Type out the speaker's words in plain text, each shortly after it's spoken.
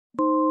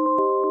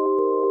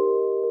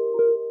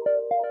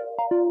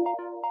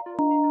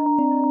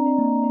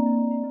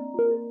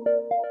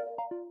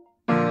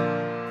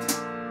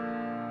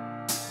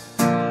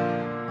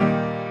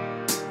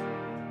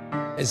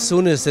As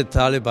soon as the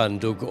Taliban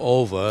took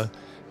over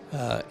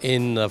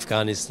in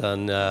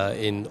Afghanistan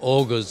in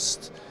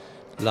August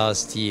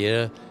last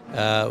year,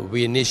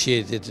 we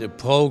initiated a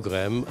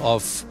program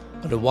of,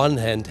 on the one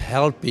hand,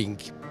 helping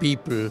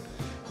people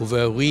who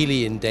were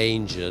really in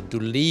danger to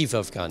leave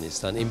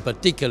Afghanistan, in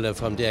particular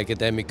from the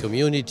academic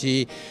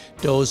community,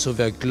 those who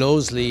were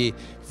closely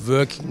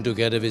working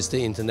together with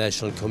the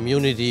international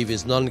community,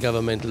 with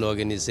non-governmental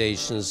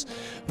organizations,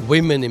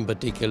 women in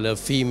particular,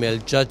 female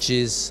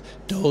judges,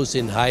 those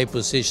in high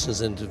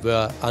positions and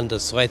were under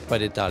threat by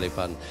the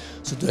Taliban.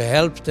 So to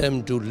help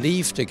them to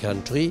leave the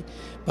country.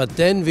 But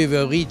then we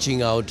were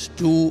reaching out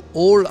to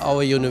all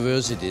our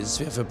universities,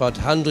 we have about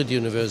 100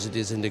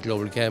 universities in the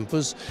global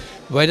campus,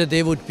 whether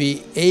they would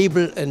be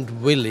able and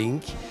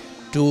willing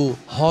to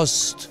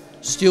host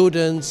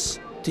students,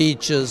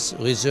 teachers,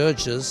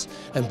 researchers,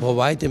 and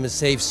provide them a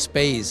safe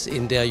space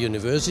in their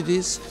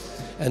universities.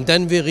 And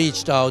then we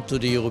reached out to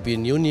the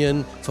European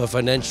Union for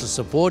financial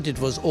support. It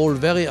was all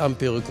very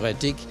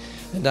unbureaucratic,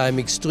 and I'm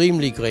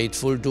extremely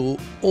grateful to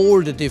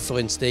all the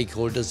different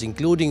stakeholders,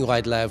 including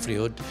Right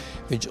Livelihood,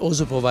 which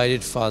also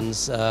provided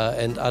funds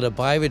and other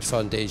private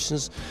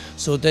foundations,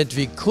 so that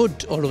we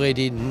could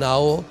already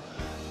now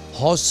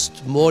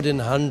host more than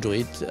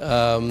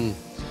 100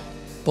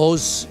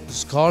 both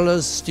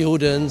scholars,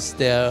 students,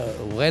 their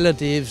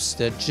relatives,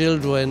 their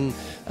children,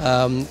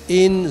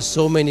 in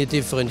so many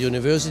different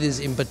universities,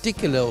 in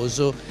particular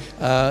also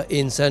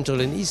in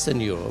Central and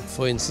Eastern Europe,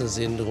 for instance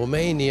in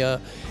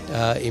Romania,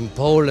 in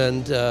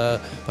Poland,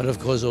 but of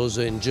course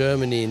also in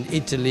Germany, in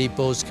Italy,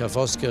 both Ca'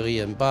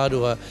 Foscari and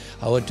Padua.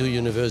 Our two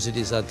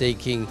universities are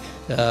taking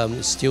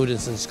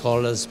students and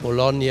scholars,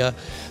 Bologna.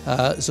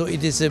 So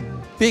it is a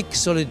big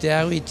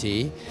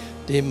solidarity.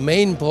 The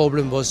main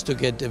problem was to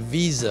get a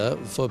visa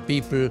for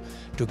people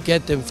to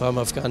get them from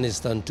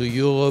Afghanistan to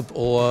Europe,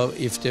 or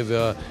if they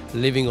were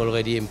living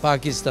already in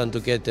Pakistan, to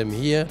get them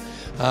here.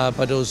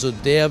 But also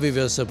there we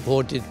were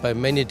supported by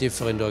many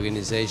different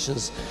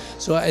organizations.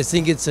 So I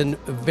think it's a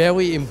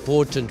very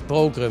important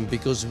program,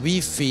 because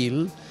we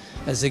feel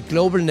as a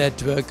global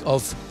network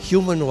of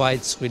human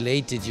rights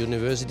related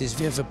universities,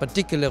 we have a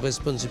particular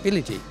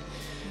responsibility.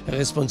 A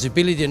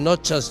responsibility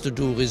not just to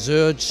do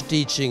research,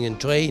 teaching and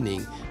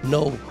training.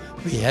 No,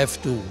 we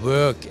have to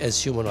work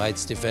as human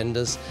rights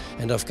defenders,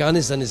 and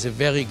Afghanistan is a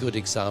very good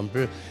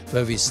example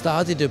where we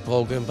started a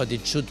program, but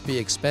it should be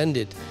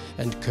expanded.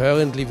 And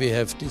currently we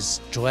have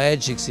this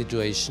tragic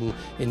situation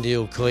in the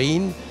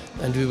Ukraine,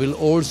 and we will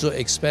also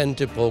expand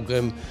the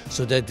program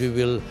so that we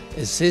will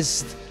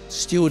assist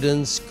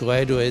students,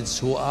 graduates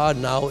who are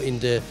now in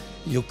the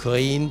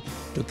Ukraine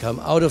to come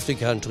out of the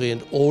country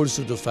and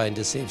also to find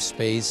a safe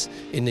space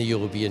in a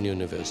European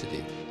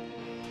university.